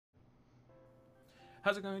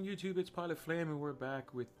How's it going, YouTube? It's Pilot Flame, and we're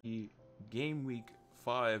back with the Gameweek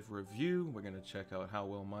 5 review. We're going to check out how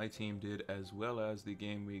well my team did, as well as the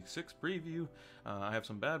Gameweek 6 preview. I have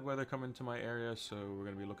some bad weather coming to my area, so we're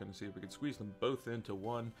going to be looking to see if we can squeeze them both into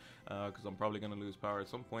one, because I'm probably going to lose power at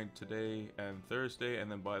some point today and Thursday,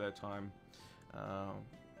 and then by that time,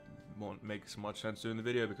 won't make so much sense doing the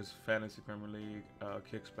video because Fantasy Premier League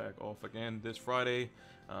kicks back off again this Friday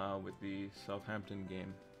with the Southampton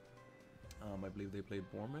game. I believe they played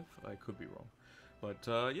Bournemouth. I could be wrong,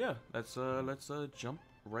 but yeah, let's jump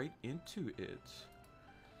right into it.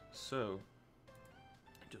 So,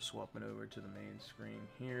 just swapping over to the main screen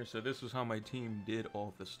here. So this was how my team did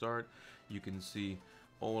off the start. You can see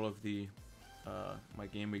all of the my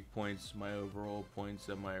game week points, my overall points,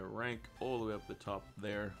 and my rank all the way up the top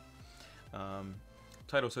there.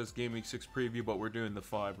 Title says Game Week 6 preview, but we're doing the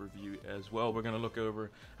 5 review as well. We're going to look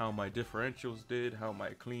over how my differentials did, how my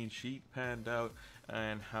clean sheet panned out,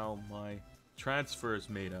 and how my transfers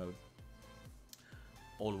made out.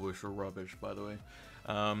 All of which are rubbish, by the way.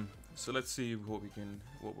 So let's see what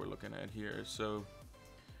we're looking at here. So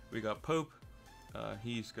we got Pope.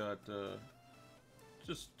 He's got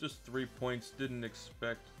just 3 points. Didn't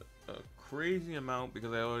expect a crazy amount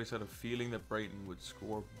because I always had a feeling that Brighton would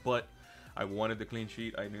score, but I wanted the clean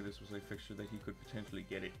sheet. I knew this was a fixture that he could potentially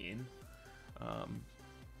get it in.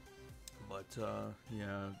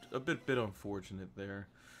 Yeah, a bit unfortunate there.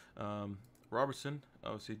 Robertson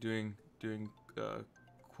obviously doing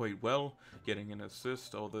quite well, getting an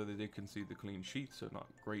assist, although they did concede the clean sheet, so not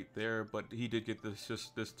great there. But he did get the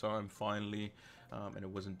assist this time finally, and it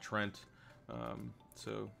wasn't Trent,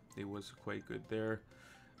 so it was quite good there.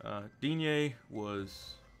 Digne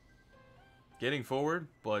was getting forward,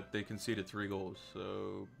 but they conceded 3 goals,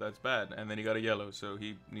 so that's bad. And then he got a yellow, so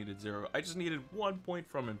he needed 0. I just needed 1 point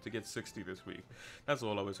from him to get 60 this week. That's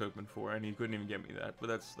all I was hoping for, and he couldn't even get me that, but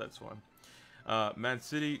that's fine. Man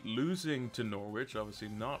City losing to Norwich. Obviously,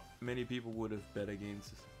 not many people would have bet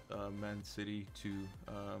against Man City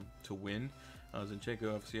to win.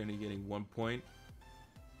 Zinchenko obviously only getting 1 point,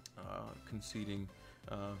 conceding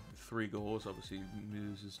 3 goals. Obviously,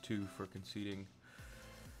 loses 2 for conceding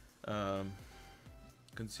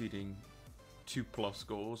 2+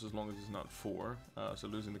 goals, as long as it's not 4. So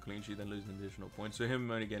losing the clean sheet, then losing additional points. So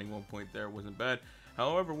him only getting 1 point there wasn't bad.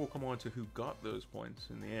 However, we'll come on to who got those points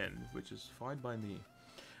in the end, which is fine by me.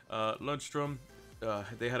 Lundstrom,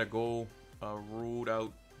 they had a goal ruled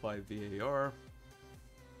out by VAR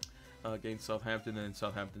against Southampton, and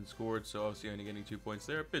Southampton scored. So obviously only getting 2 points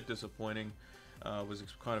there. A bit disappointing. Was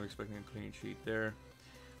kind of expecting a clean sheet there.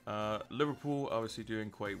 Liverpool obviously doing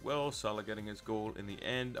quite well. Salah getting his goal in the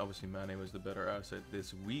end. Obviously Mane was the better asset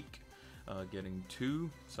this week, getting 2.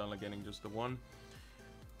 Salah getting just the 1.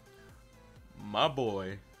 My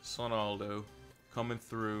boy Sonaldo coming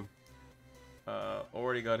through.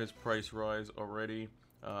 Already got his price rise already.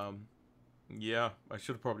 Yeah, I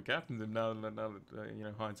should have probably captained him now that you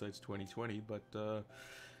know, hindsight's 2020. But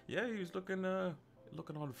yeah, he was looking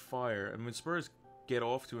on fire. And when Spurs get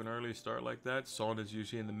off to an early start like that, Son is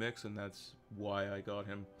usually in the mix, and that's why I got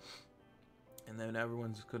him. And then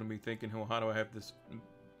everyone's going to be thinking, oh, how do I have this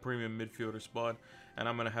premium midfielder spot? And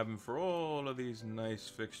I'm going to have him for all of these nice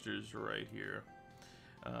fixtures right here.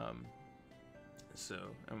 And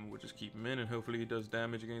we'll just keep him in, and hopefully he does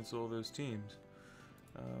damage against all those teams.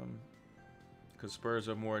 Because Spurs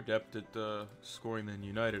are more adept at scoring than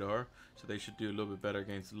United are, so they should do a little bit better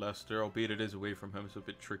against Leicester, albeit it is away from home, so a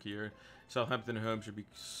bit trickier. Southampton at home should be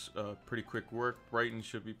pretty quick work. Brighton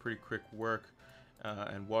should be pretty quick work.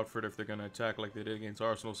 And Watford, if they're going to attack like they did against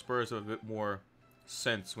Arsenal. Spurs have a bit more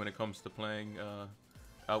sense when it comes to playing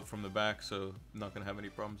out from the back, so not going to have any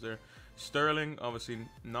problems there. Sterling, obviously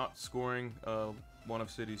not scoring one of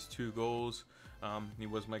City's 2 goals. He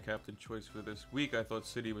was my captain choice for this week. I thought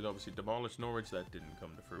City would obviously demolish Norwich. That didn't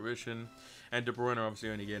come to fruition. And De Bruyne obviously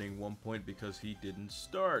only getting 1 point because he didn't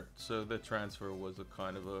start. So the transfer was a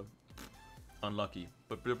kind of a unlucky.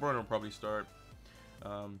 But De Bruyne will probably start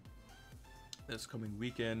this coming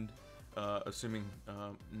weekend, assuming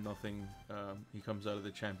nothing. He comes out of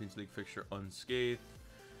the Champions League fixture unscathed.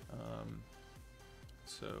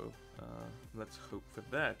 So let's hope for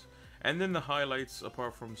that. And then the highlights,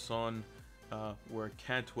 apart from Son, were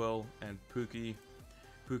Cantwell and Pukki.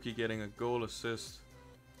 Pukki getting a goal assist.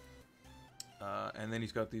 And then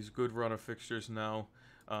he's got these good run of fixtures now.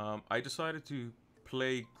 I decided to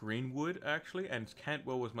play Greenwood, actually, and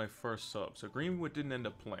Cantwell was my first sub. So Greenwood didn't end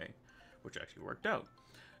up playing, which actually worked out.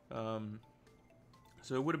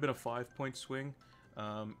 So it would have been a 5-point swing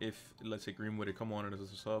if, let's say, Greenwood had come on as a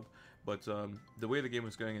sub. But the way the game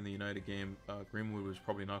was going in the United game, Greenwood was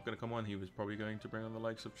probably not going to come on. He was probably going to bring on the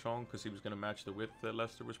likes of Chong because he was going to match the width that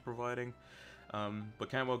Leicester was providing. But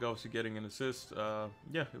Cantwell obviously getting an assist.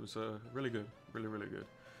 Yeah, it was really good. Really good.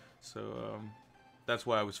 So that's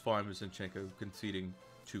why I was fine with Zinchenko conceding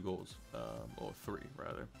 2 goals, or 3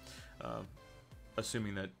 rather.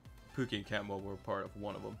 Assuming that Pukki and Cantwell were part of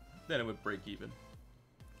one of them, then it would break even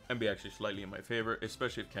and be actually slightly in my favor,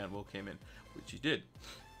 especially if Cantwell came in, which he did.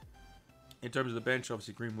 In terms of the bench,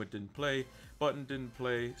 obviously Greenwood didn't play, Button didn't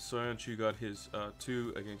play, Soyuncu got his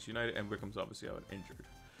 2 against United, and Wickham's obviously out injured.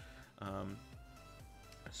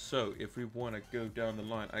 So if we want to go down the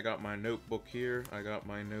line, I got my notebook here.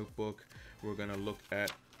 We're going to look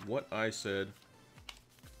at what I said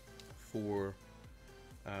for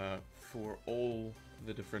all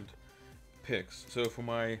the different picks. So for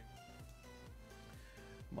my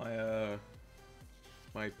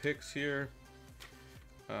picks here,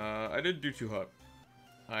 I didn't do too hot.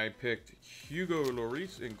 I picked Hugo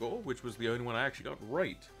Lloris in goal, which was the only one I actually got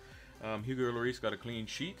right. Hugo Lloris got a clean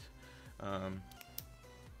sheet.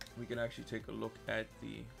 We can actually take a look at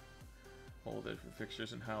all the different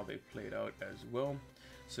fixtures and how they played out as well.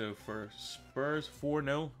 So for Spurs,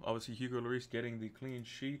 4-0. Obviously Hugo Lloris getting the clean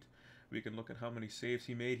sheet. We can look at how many saves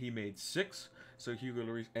he made. He made 6. So Hugo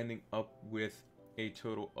Lloris ending up with a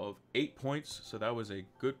total of 8 points. So that was a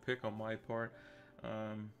good pick on my part.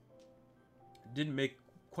 Didn't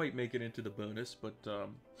quite make it into the bonus, but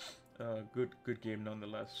good game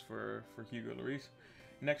nonetheless for Hugo Lloris.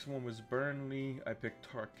 Next one was Burnley. I picked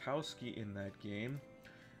Tarkowski in that game.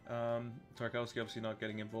 Tarkowski obviously not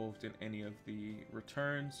getting involved in any of the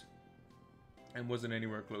returns and wasn't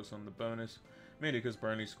anywhere close on the bonus, mainly because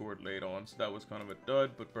Burnley scored late on, so that was kind of a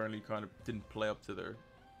dud. But Burnley kind of didn't play up to their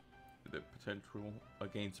potential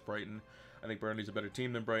against Brighton. I think Burnley's a better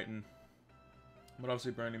team than Brighton, but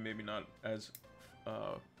obviously Burnley maybe not as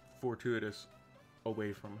fortuitous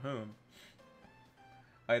away from home.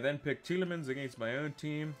 I then picked Tielemans against my own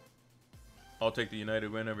team. I'll take the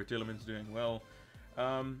United win over Tielemans doing well.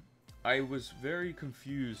 I was very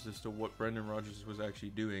confused as to what Brendan Rodgers was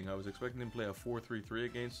actually doing. I was expecting him to play a 4-3-3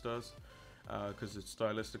 against us, because it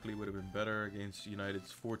stylistically would have been better against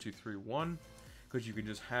United's 4-2-3-1, because you can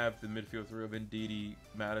just have the midfield three of Ndidi,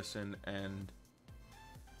 Maddison, and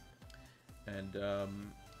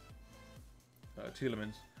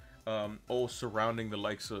Tielemans, all surrounding the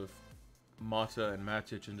likes of Mata and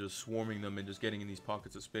Matic and just swarming them and just getting in these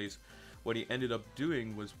pockets of space. What he ended up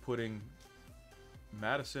doing was putting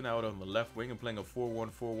Maddison out on the left wing and playing a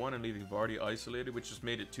 4-1-4-1 and leaving Vardy isolated, which just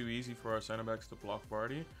made it too easy for our center backs to block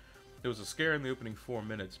Vardy. It was a scare in the opening 4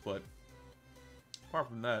 minutes, but apart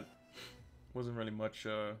from that, wasn't really much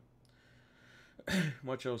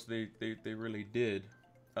much else they really did.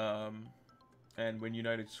 And when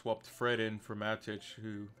United swapped Fred in for Matic,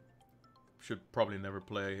 who should probably never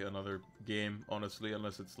play another game, honestly,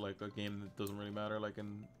 unless it's like a game that doesn't really matter, like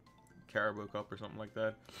in Carabao Cup or something like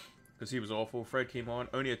that, because he was awful. Fred came on,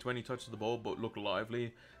 only had 20 touches of the ball, but looked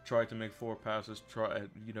lively, tried to make 4 passes,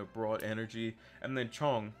 brought energy. And then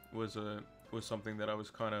Chong was something that I was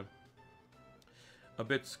kind of a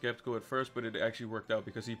bit skeptical at first, but it actually worked out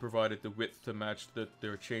because he provided the width to match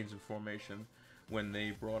their change in formation when they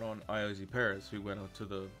brought on Iozi Perez, who went out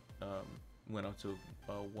to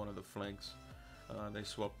one of the flanks. They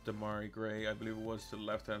swapped Damari Gray, I believe it was, to the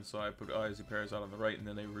left-hand side, put Iozi Perez out on the right, and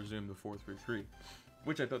then they resumed the 4-3-3,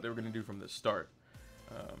 which I thought they were going to do from the start,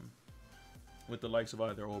 with the likes of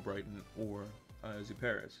either Albrighton or Iozi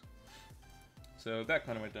Perez. So that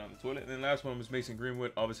kind of went down the toilet. And then the last one was Mason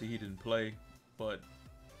Greenwood. Obviously he didn't play, but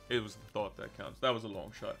it was the thought that counts. That was a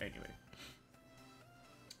long shot anyway.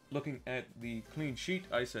 Looking at the clean sheet,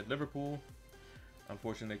 I said Liverpool.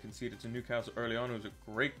 Unfortunately, they conceded to Newcastle early on. It was a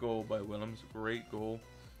great goal by Willems. Great goal.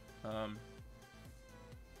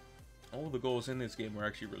 All the goals in this game were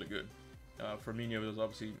actually really good. Firmino was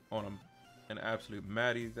obviously on an absolute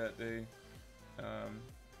matty that day.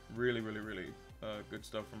 Really good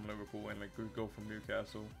stuff from Liverpool, and like good goal from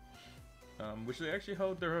Newcastle, which they actually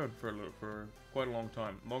held their own for quite a long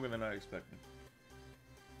time, longer than I expected.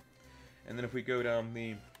 And then if we go down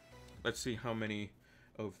let's see how many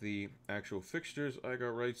of the actual fixtures I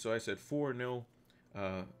got right. So I said 4-0.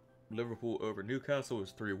 Liverpool over Newcastle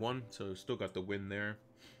was 3-1, so still got the win there.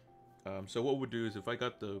 So what we'll do is, if I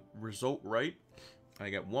got the result right, I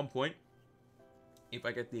get 1 point. If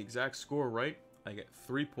I get the exact score right, I get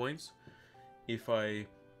 3 points. If I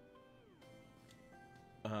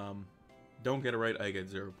don't get it right, I get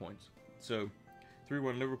 0 points. So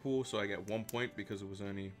 3-1 Liverpool, so I get 1 point because it was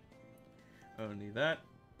only that.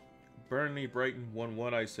 Burnley, Brighton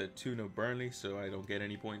 1-1. I said 2-0 Burnley, so I don't get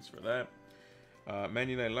any points for that. Man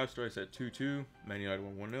United, Leicester, I said 2-2. Man United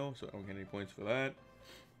won 1-0, so I don't get any points for that.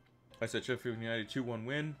 I said Sheffield United 2-1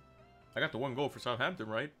 win. I got the 1 goal for Southampton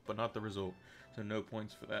right, but not the result. So no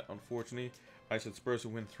points for that, unfortunately. I said Spurs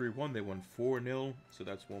would win 3-1. They won 4-0, so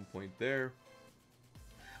that's 1 point there.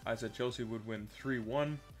 I said Chelsea would win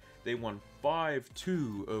 3-1. They won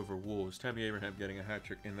 5-2 over Wolves. Tammy Abraham getting a hat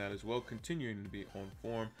trick in that as well, continuing to be on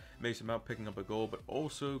form. Mason Mount picking up a goal, but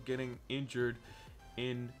also getting injured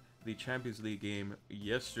in the Champions League game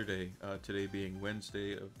yesterday. Today being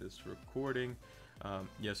Wednesday of this recording.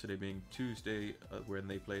 Yesterday being Tuesday when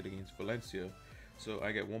they played against Valencia. So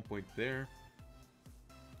I get 1 point there.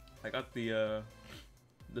 I got the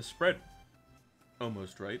spread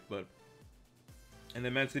almost right, but... And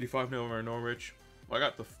then Man City 5-0 over Norwich. Well, I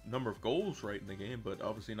got the number of goals right in the game, but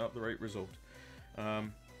obviously not the right result.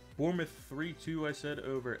 Bournemouth 3-2 I said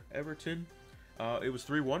over Everton. It was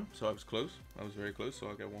 3-1, so I was close. I was very close, so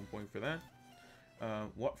I got 1 point for that.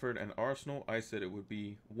 Watford and Arsenal, I said it would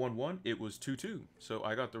be 1-1. It was 2-2, so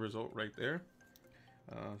I got the result right there.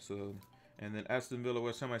 And then Aston Villa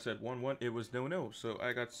West Ham, I said 1-1. It was 0-0, so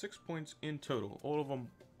I got 6 points in total. All of them,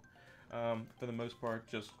 for the most part,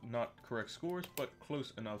 just not correct scores, but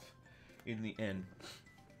close enough in the end.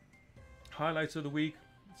 Highlights of the week.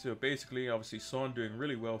 So basically, obviously, Son doing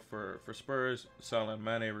really well for Spurs. Salah and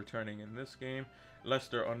Mane returning in this game.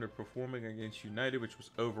 Leicester underperforming against United, which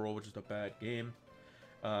was overall just a bad game.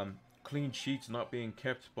 Clean sheets not being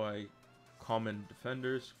kept by common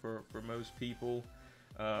defenders for most people.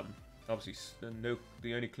 Obviously,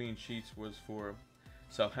 the only clean sheets was for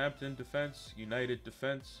Southampton defense, United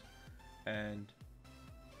defense, and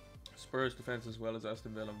Spurs defense, as well as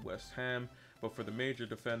Aston Villa and West Ham. But for the major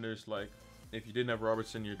defenders, like if you didn't have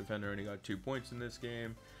Robertson, your defender only got 2 points in this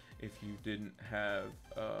game. If you didn't have,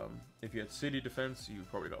 if you had City defense, you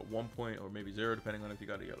probably got 1 point or maybe 0, depending on if you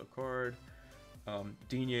got a yellow card.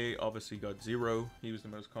 Digne obviously got 0. He was the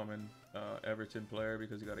most common Everton player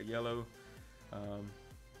because he got a yellow. And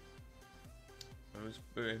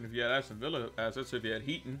if you had Aston Villa assets, so if you had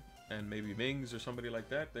Heaton and maybe Mings or somebody like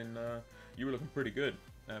that, then you were looking pretty good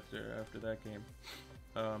after that game.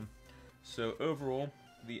 So overall,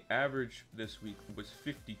 the average this week was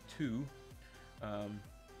 52.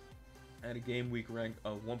 At a game week rank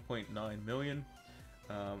of 1.9 million.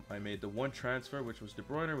 I made the 1 transfer, which was De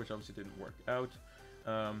Bruyne, which obviously didn't work out.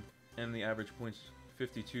 And the average points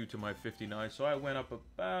 52 to my 59. So I went up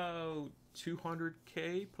about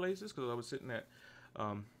 200k places because I was sitting at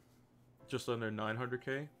just under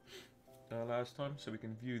 900k last time. So we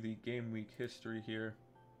can view the game week history here.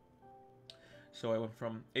 So I went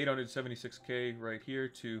from 876k right here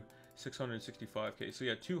to 665k. So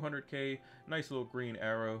yeah, 200k, nice little green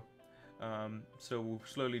arrow. So we'll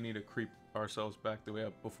slowly need to creep ourselves back the way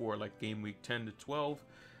up before like game week 10 to 12.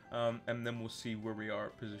 And then we'll see where we are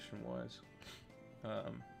position wise.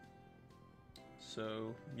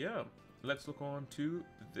 So yeah, let's look on to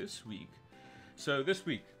this week. So this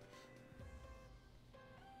week,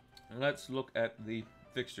 let's look at the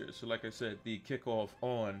fixtures. So like I said, the kickoff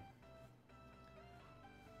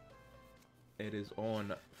it is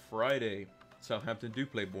on Friday. Southampton do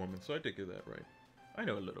play Bournemouth, so I did get that right. I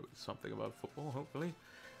know a little bit something about football, hopefully.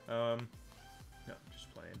 No, I'm just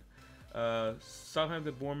playing.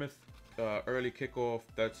 Southampton Bournemouth early kickoff.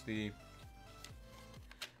 That's the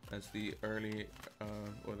early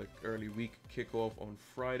or the early week kickoff on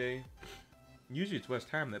Friday. Usually it's West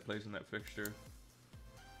Ham that plays in that fixture.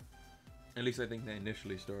 At least I think they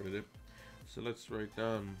initially started it. So let's write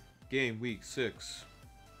down game week 6.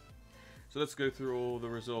 So let's go through all the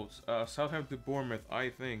results. Southampton Bournemouth, I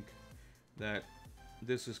think that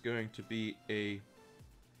this is going to be a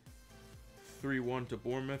 3-1 to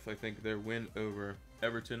Bournemouth. I think their win over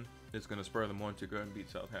Everton is going to spur them on to go and beat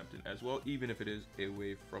Southampton as well, even if it is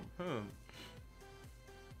away from home.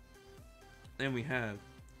 Then we have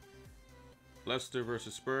Leicester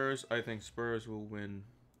versus Spurs. I think Spurs will win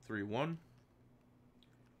 3-1.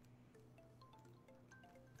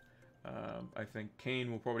 I think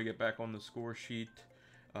Kane will probably get back on the score sheet.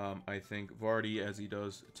 I think Vardy, as he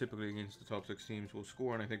does typically against the top 6 teams, will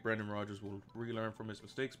score. And I think Brendan Rodgers will relearn from his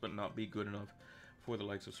mistakes, but not be good enough for the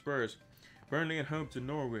likes of Spurs. Burnley at home to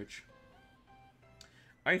Norwich.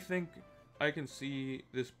 I think I can see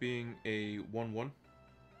this being a 1-1.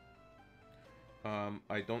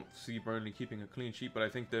 I don't see Burnley keeping a clean sheet, but I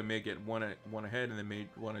think they may get one ahead, and they may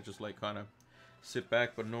want to just like kind of sit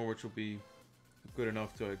back. But Norwich will be good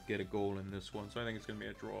enough to get a goal in this one, so I think it's going to be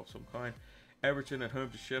a draw of some kind. Everton at home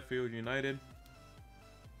to Sheffield United.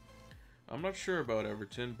 I'm not sure about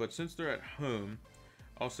Everton, but since they're at home,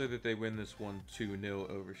 I'll say that they win this one 2-0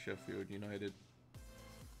 over Sheffield United.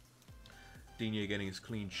 Digne getting his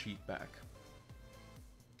clean sheet back.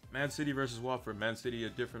 Man City versus Watford. Man City, a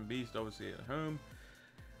different beast, obviously at home.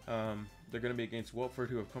 They're going to be against Watford,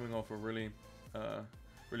 who are coming off a really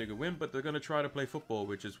good win, but they're going to try to play football,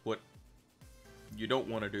 which is what you don't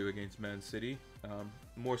want to do against Man City.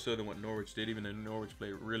 More so than what Norwich did, even though Norwich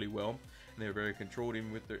played really well and they were very controlled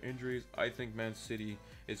even with their injuries. I think Man City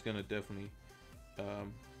is going to definitely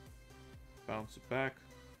bounce back,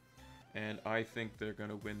 and I think they're going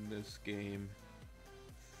to win this game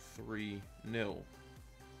 3-0.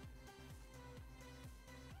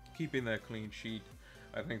 Keeping that clean sheet.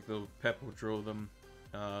 I think Pep will drill them,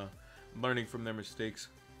 learning from their mistakes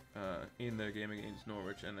in their game against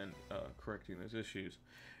Norwich, and then correcting those issues.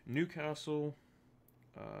 Newcastle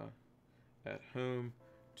at home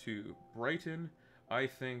to Brighton. I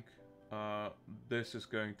think this is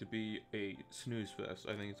going to be a snooze fest.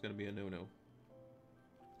 I think it's going to be a no-no.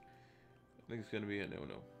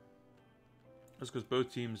 That's because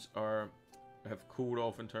both teams have cooled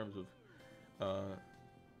off in terms of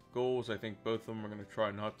goals. I think both of them are going to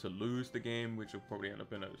try not to lose the game, which will probably end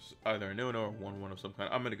up in either a no-no or 1-1 of some kind.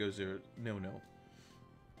 I'm going to go 0-0.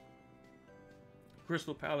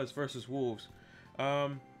 Crystal Palace versus Wolves.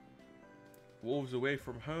 Wolves away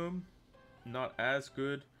from home, not as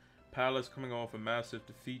good. Palace coming off a massive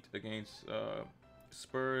defeat against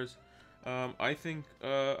Spurs. I think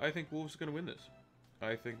Wolves are going to win this.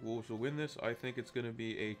 I think Wolves will win this. I think it's going to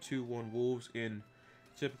be a 2-1 Wolves in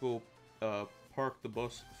typical park the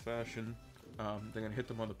bus fashion. They're going to hit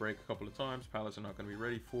them on the break a couple of times. Palace are not going to be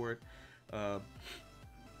ready for it.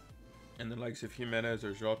 And the likes of Jimenez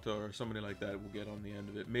or Jota or somebody like that will get on the end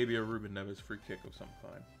of it. Maybe a Ruben Neves free kick of some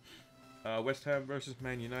kind. West Ham versus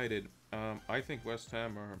Man United. I think West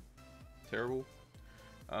Ham are terrible.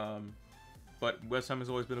 But West Ham has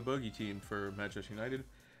always been a bogey team for Manchester United.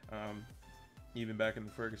 Even back in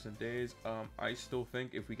the Ferguson days. I still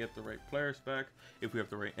think if we get the right players back, if we have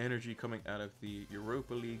the right energy coming out of the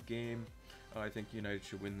Europa League game, I think United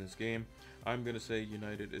should win this game. I'm going to say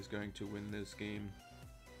United is going to win this game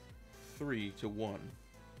 3-1.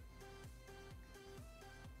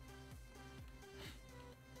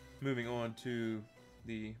 Moving on to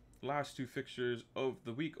the last two fixtures of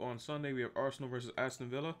the week on Sunday, we have Arsenal versus Aston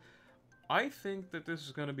Villa. I think that this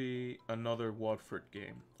is going to be another Watford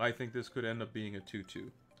game. I think this could end up being a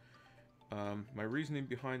 2-2. My reasoning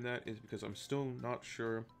behind that is because I'm still not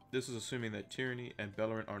sure. This is assuming that Tierney and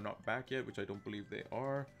Bellerin are not back yet, which I don't believe they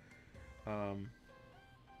are. And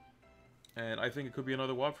I think it could be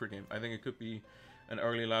another Watford game. I think it could be an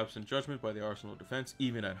early lapse in judgment by the Arsenal defense,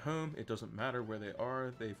 even at home. It doesn't matter where they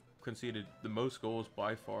are. They've conceded the most goals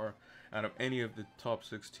by far out of any of the top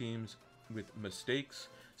 6 teams with mistakes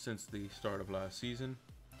since the start of last season.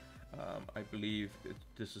 I believe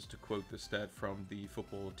this is to quote the stat from the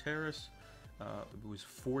Football Terrace. It was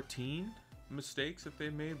 14 mistakes that they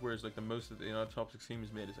made, whereas like the most that the top 6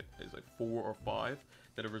 teams made is like 4 or 5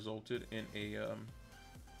 that have resulted in a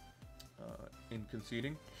in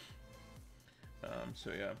conceding.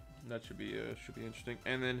 So yeah, that should be interesting.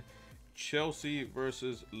 And then Chelsea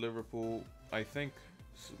versus Liverpool. I think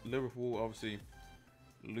Liverpool obviously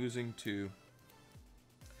losing to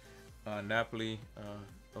Napoli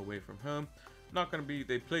away from home. Not going to be.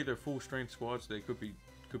 They played their full strength squads. They could be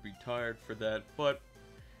tired for that, but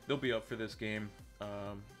they'll be up for this game.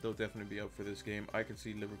 They'll definitely be up for this game. I can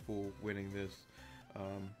see Liverpool winning this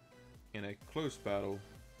in a close battle,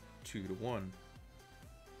 2-1.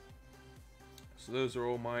 So those are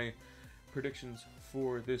all my predictions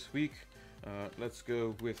for this week. Let's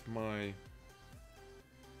go with my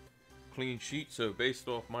clean sheet. So based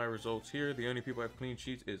off my results here, the only people I have clean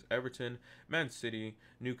sheets is Everton, Man City,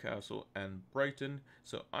 Newcastle, and Brighton.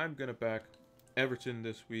 So I'm going to back Everton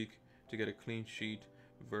this week to get a clean sheet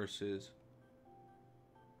versus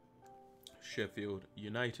Sheffield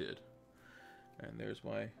United. And there's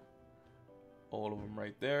all of them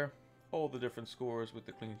right there. All the different scores with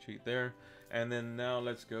the clean sheet there. And then now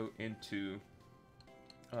let's go into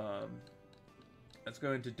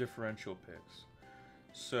differential picks.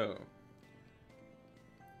 So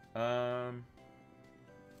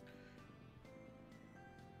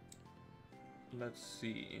let's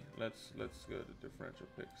see. Let's go to differential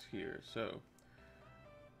picks here. So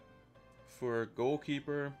for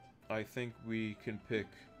goalkeeper, I think we can pick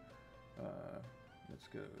let's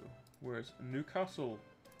go. Where's Newcastle?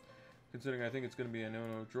 Considering I think it's going to be a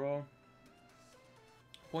no-no draw.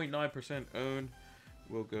 0.9% owned.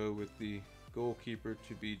 We'll go with the goalkeeper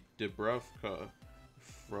to be Dubravka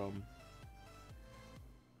from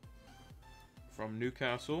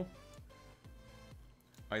Newcastle.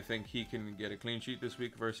 I think he can get a clean sheet this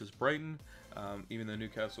week versus Brighton, even though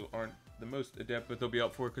Newcastle aren't the most adept, but they'll be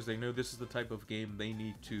up for it because they know this is the type of game they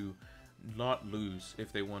need to not lose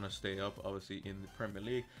if they want to stay up, obviously, in the Premier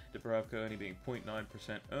League. Dubravka only being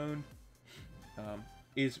 0.9% owned.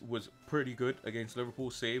 Was pretty good against Liverpool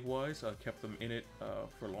save-wise. Kept them in it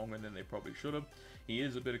for longer than they probably should have. He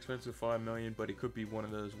is a bit expensive, 5 million, but he could be one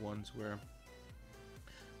of those ones where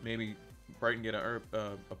maybe Brighton get a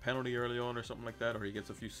penalty early on or something like that, or he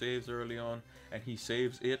gets a few saves early on and he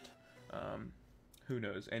saves it. Who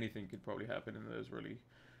knows? Anything could probably happen in those really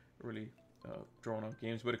drawn out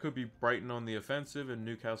games. But it could be Brighton on the offensive and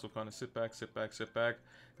Newcastle kind of sit back,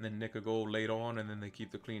 and then nick a goal late on, and then they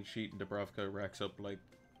keep the clean sheet, and Dubravka racks up like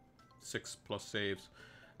 6+ saves,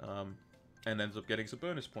 and ends up getting some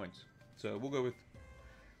bonus points. So we'll go with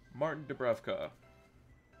Martin Dubravka.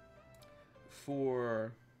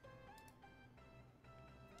 For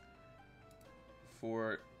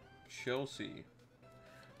Chelsea,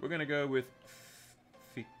 we're gonna go with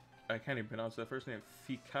I can't even pronounce that first name.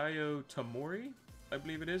 Fikayo Tomori, I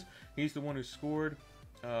believe it is. He's the one who scored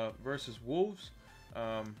versus Wolves.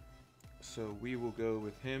 So we will go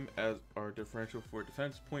with him as our differential for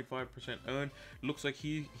defense. 0.5% owned. Looks like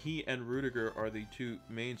he and Rudiger are the two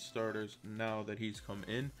main starters now that he's come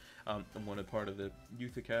in. And one a part of the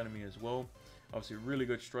youth academy as well. Obviously, really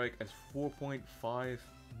good strike as 4.5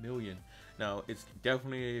 million. Now, it's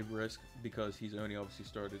definitely a risk because he's only obviously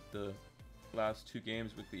started the last 2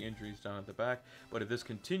 games with the injuries down at the back. But if this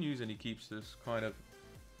continues and he keeps this kind of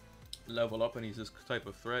level up and he's this type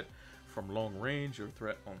of threat from long range or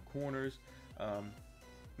threat on corners,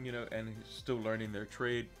 you know, and he's still learning their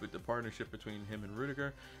trade with the partnership between him and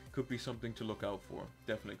Rudiger, could be something to look out for.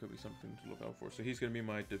 Definitely could be something to look out for. So he's going to be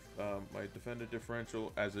my my defender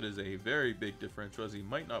differential, as it is a very big differential, as he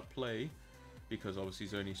might not play because obviously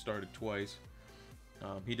he's only started twice.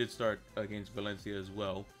 He did start against Valencia as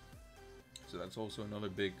well, so that's also another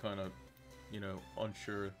big kind of, you know,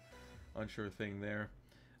 unsure thing there.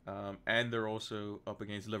 And they're also up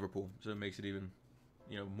against Liverpool, so it makes it even,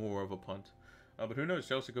 you know, more of a punt. But who knows?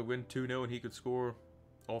 Chelsea could win 2-0 and he could score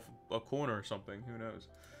off a corner or something. Who knows?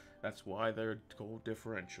 That's why they're called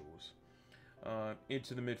differentials.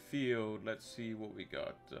 Into the midfield, let's see what we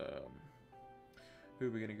got. Who are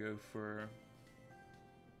we going to go for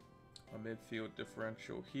a midfield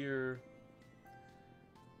differential here?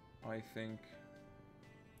 I think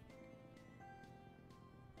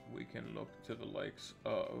we can look to the likes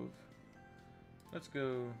of, let's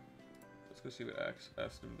go see what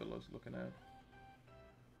Aston Villa's looking at.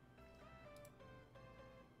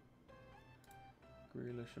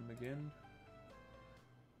 Grealish and McGinn.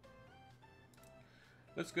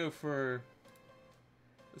 Let's go for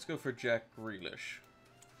Jack Grealish.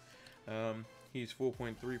 He's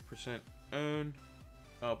 4.3% owned.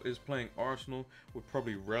 Is playing Arsenal. Would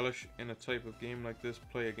probably relish in a type of game like this,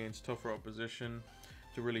 play against tougher opposition,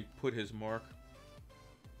 to really put his mark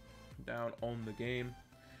down on the game.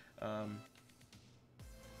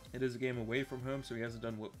 It is a game away from home, so he hasn't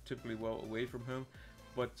done typically well away from home,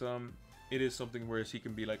 but it is something where he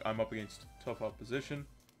can be like, I'm up against tough opposition.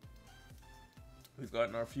 We've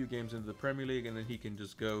gotten our few games into the Premier League, and then he can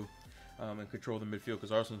just go and control the midfield,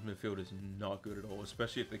 because Arsenal's midfield is not good at all,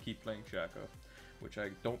 especially if they keep playing Xhaka, which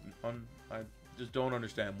I just don't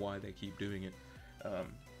understand why they keep doing it.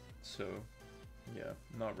 So yeah,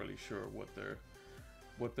 not really sure what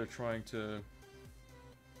they're trying to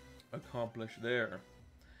accomplish there.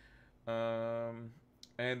 And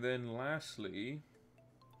then lastly,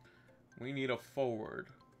 we need a forward.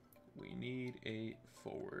 We need a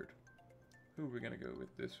forward. Who are we gonna go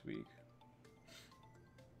with this week?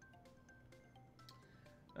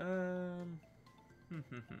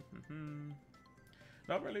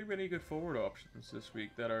 Not really good forward options this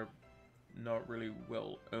week that are not really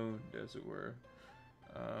well owned, as it were.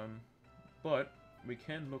 But we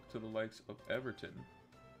can look to the likes of Everton.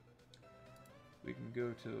 We can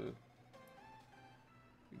go to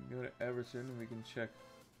Everton and we can check.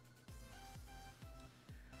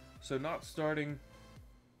 So not starting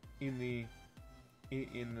in the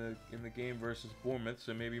game versus Bournemouth,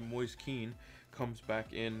 so maybe Moise Kean comes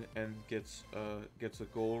back in and gets a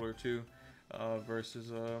goal or two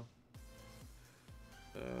versus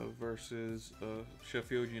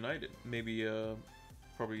Sheffield United. Maybe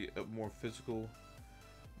probably a more physical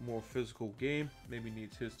game. Maybe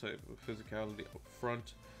needs his type of physicality up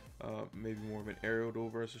front. Maybe more of an aerial duel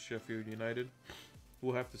versus Sheffield United.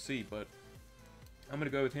 We'll have to see, but I'm going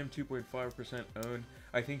to go with him, 2.5% owned.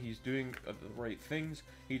 I think he's doing the right things.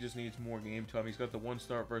 He just needs more game time. He's got the 1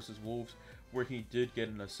 start versus Wolves where he did get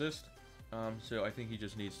an assist. So I think he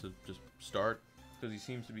just needs to just start. because he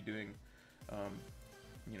seems to be doing,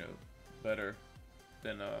 you know, better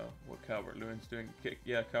than what Calvert-Lewin's doing.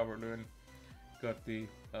 Yeah, Calvert-Lewin got the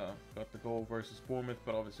goal versus Bournemouth,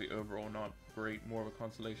 but obviously overall not great. More of a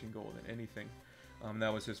consolation goal than anything.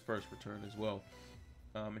 That was his first return as well,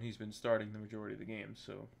 and he's been starting the majority of the games.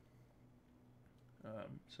 So,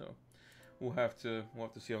 we'll have to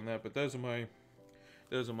see on that. But those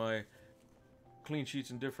are my clean sheets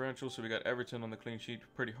and differentials. So we got Everton on the clean sheet,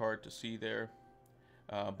 pretty hard to see there.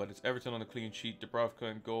 But it's Everton on the clean sheet,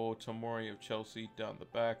 Dubravka in goal, Tomori of Chelsea down the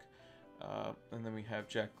back. And then we have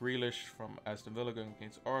Jack Grealish from Aston Villa going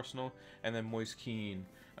against Arsenal. And then Moise Kean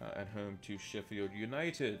at home to Sheffield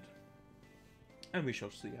United. And we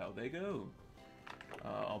shall see how they go.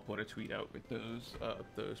 I'll put a tweet out with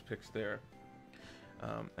those picks there.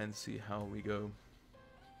 And see how we go.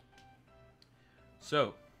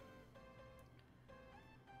 So,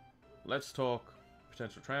 let's talk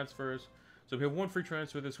potential transfers. So we have one free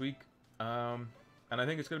transfer this week, and I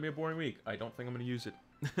think it's going to be a boring week. I don't think I'm going to use it,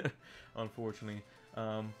 unfortunately.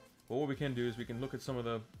 But what we can do is we can look at some of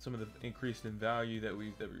the increase in value that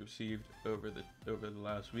we received over the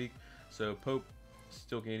last week. So Pope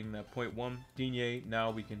still gaining that 0.1. Digne,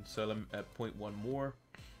 now we can sell him at 0.1 more.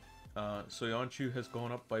 Soyuncu has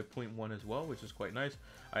gone up by 0.1 as well, which is quite nice.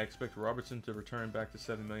 I expect Robertson to return back to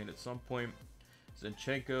 7 million at some point.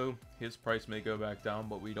 Zinchenko, his price may go back down,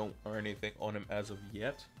 but we don't earn anything on him as of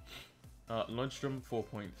yet. Lundstrom,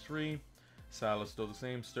 4.3. Salah still the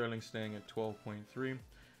same. Sterling staying at 12.3.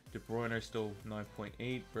 De Bruyne still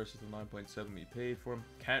 9.8 versus the 9.7 we paid for him.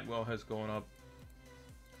 Cantwell has gone up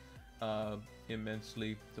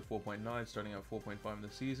immensely to 4.9, starting at 4.5 in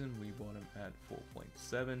the season. We bought him at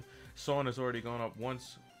 4.7. Son has already gone up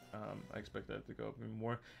once. I expect that to go up even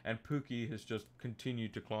more. And Pukki has just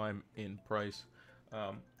continued to climb in price.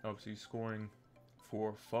 Obviously scoring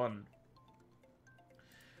for fun.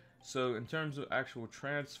 So in terms of actual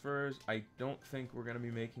transfers, I don't think we're going to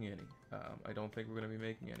be making any.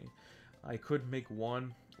 I could make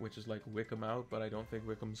one, which is like Wickham out, but I don't think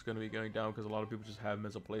Wickham's going to be going down because a lot of people just have him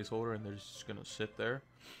as a placeholder and they're just going to sit there.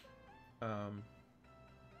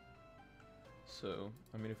 So,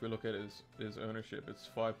 I mean, if we look at his ownership, it's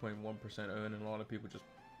 5.1% owned, and a lot of people just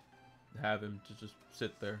have him to just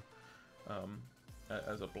sit there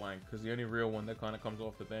as a blank. Because the only real one that kind of comes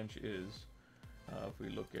off the bench is, if we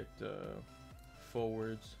look at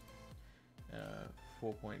forwards,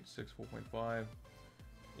 4.6, 4.5.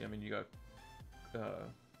 Yeah, I mean, you got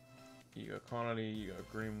Connolly, you got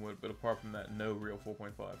Greenwood, but apart from that, no real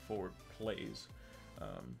 4.5 forward plays.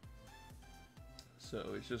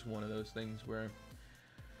 So it's just one of those things where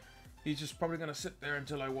he's just probably going to sit there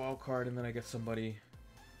until I wildcard, and then I get somebody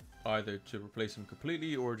either to replace him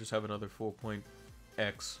completely or just have another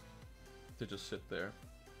 4.x to just sit there.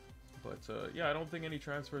 But yeah, I don't think any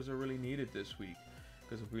transfers are really needed this week,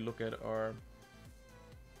 because if we look at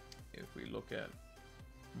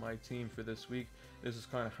my team for this week, this is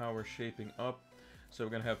kind of how we're shaping up. So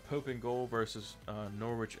we're going to have Pope in goal versus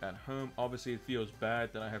Norwich at home. Obviously, it feels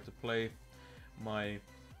bad that I have to play my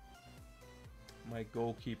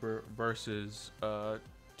goalkeeper versus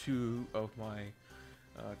two of my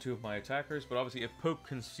attackers. But obviously, if Pope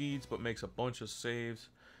concedes but makes a bunch of saves,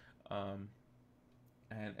 and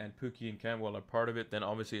Pukki and Cantwell are part of it, then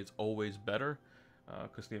obviously it's always better,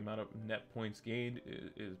 because the amount of net points gained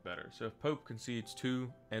is better. So if Pope concedes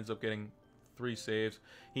 2, ends up getting 3 saves,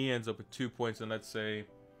 he ends up with 2 points, and let's say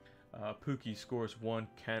Pukki scores 1,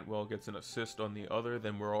 Cantwell gets an assist on the other,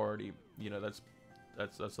 then we're already,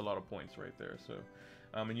 that's a lot of points right there. So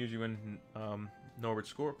and usually when Norwich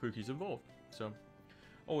score, Pukki's involved, so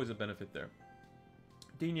always a benefit there.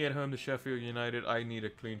 Digne at home to Sheffield United. I need a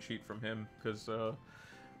clean sheet from him because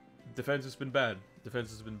defense has been bad.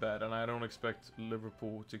 And I don't expect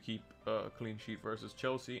Liverpool to keep a clean sheet versus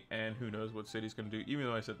Chelsea, and who knows what City's going to do, even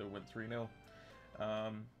though I said they went 3-0.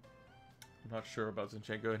 I'm not sure about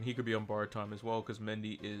Zinchenko, and he could be on borrowed time as well because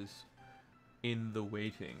Mendy is in the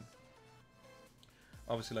waiting.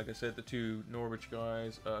 Obviously, like I said, the two Norwich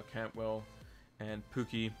guys, Cantwell and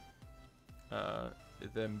Pukki,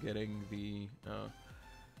 them getting the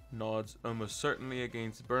nods almost certainly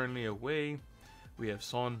against Burnley away. We have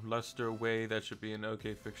Son, Leicester away. That should be an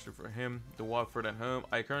okay fixture for him. The Watford at home.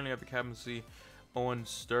 I currently have the captaincy on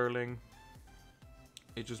Sterling.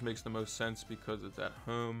 It just makes the most sense because it's at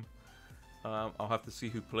home. I'll have to see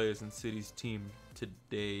who plays in City's team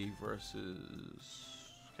today versus...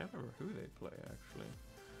 I can't remember who they play, actually.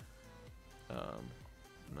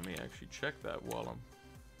 Let me actually check that while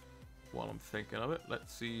I'm thinking of it.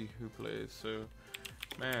 Let's see who plays. So,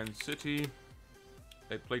 Man City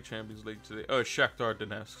They play Champions League today. Oh, Shakhtar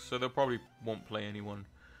Donetsk. So they probably won't play anyone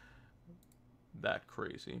that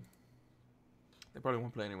crazy. They probably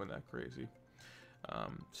won't play anyone that crazy.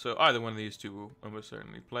 So either one of these two will almost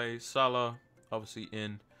certainly play. Salah, obviously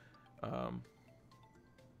in.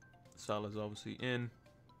 Salah's obviously in.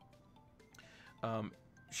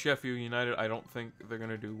 Sheffield United, I don't think they're going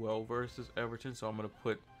to do well versus Everton, so I'm going to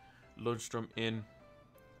put Lundstrom in.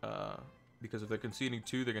 Because if they're conceding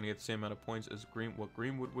 2, they're going to get the same amount of points as what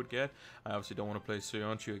Greenwood would get. I obviously don't want to play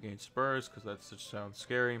Soyuncu against Spurs because that just sounds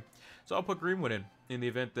scary. So I'll put Greenwood in the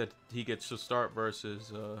event that he gets to start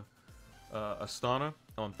versus Astana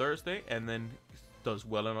on Thursday, and then does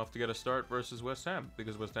well enough to get a start versus West Ham,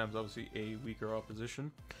 because West Ham's obviously a weaker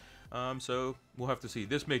opposition. So we'll have to see.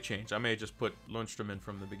 This may change. I may just put Lundstrom in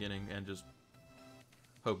from the beginning and just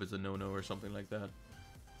hope it's a no-no or something like that.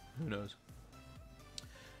 Who knows?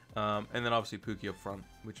 And then obviously Pukki up front,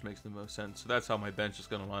 which makes the most sense. So that's how my bench is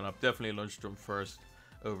going to line up. Definitely Lundstrom first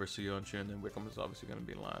over Soyuncu, and then Wickham is obviously going to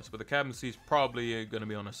be last. But the captaincy is probably going to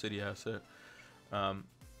be on a City asset.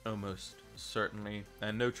 Almost certainly.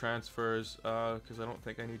 And no transfers, because I don't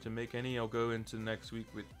think I need to make any. I'll go into next week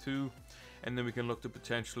with 2. And then we can look to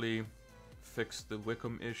potentially fix the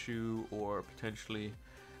Wickham issue, or potentially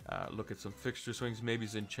look at some fixture swings. Maybe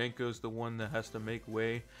Zinchenko's the one that has to make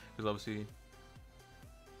way, because obviously,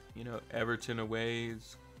 you know, Everton away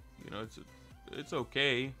is, you know, it's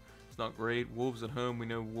okay. It's not great. Wolves at home, we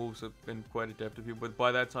know Wolves have been quite adept at people, but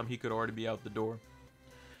by that time he could already be out the door.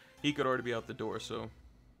 So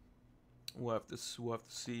we'll have to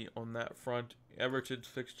see on that front. Everton's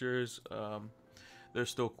fixtures, they're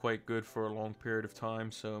still quite good for a long period of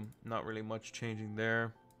time, so not really much changing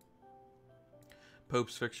there.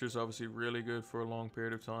 Pope's fixtures obviously really good for a long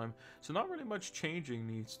period of time, so not really much changing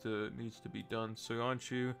needs to be done.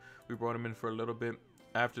 Soyuncu, we brought him in for a little bit.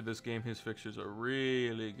 After this game, his fixtures are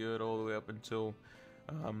really good all the way up until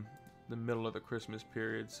the middle of the Christmas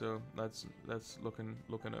period, so that's looking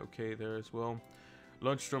okay there as well.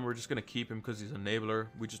 Lundstrom, we're just going to keep him because he's an enabler.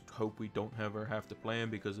 We just hope we don't ever have to play him,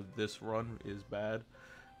 because of this run is bad.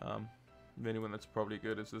 The only one that's probably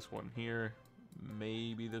good is this one here,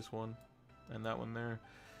 maybe this one, and that one there,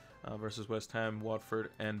 versus West Ham, Watford,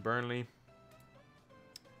 and Burnley.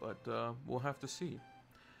 But we'll have to see.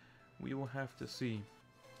 We will have to see.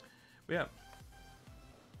 But yeah,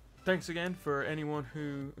 thanks again for anyone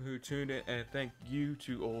who tuned in, and thank you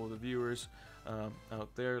to all the viewers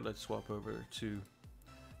out there. Let's swap over to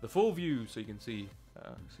the full view so you can see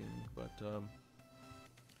me. But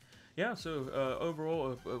yeah, so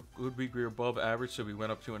overall a good week. We were above average, so we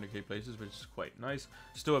went up 200k places, which is quite nice.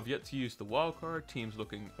 Still have yet to use the wild card. Team's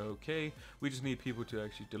looking okay. We just need people to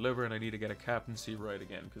actually deliver, and I need to get a captaincy right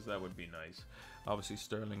again, because that would be nice. Obviously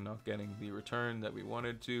Sterling not getting the return that we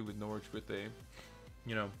wanted to, with Norwich with a,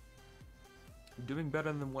 you know, doing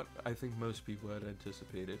better than what I think most people had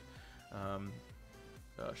anticipated.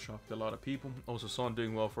 Shocked a lot of people. Also, Son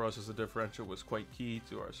doing well for us as a differential was quite key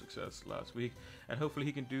to our success last week, and hopefully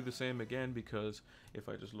he can do the same again, because if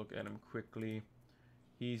I just look at him quickly,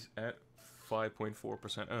 he's at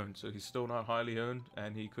 5.4% owned, so he's still not highly owned,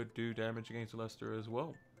 and he could do damage against Leicester as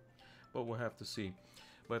well, but we'll have to see.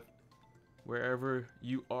 But wherever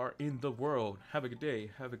you are in the world, have a good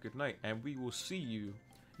day, have a good night, and we will see you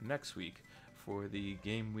next week for the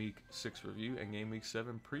Game Week 6 review and Game Week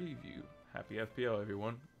 7 preview. Happy FPL,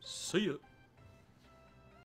 everyone. See ya.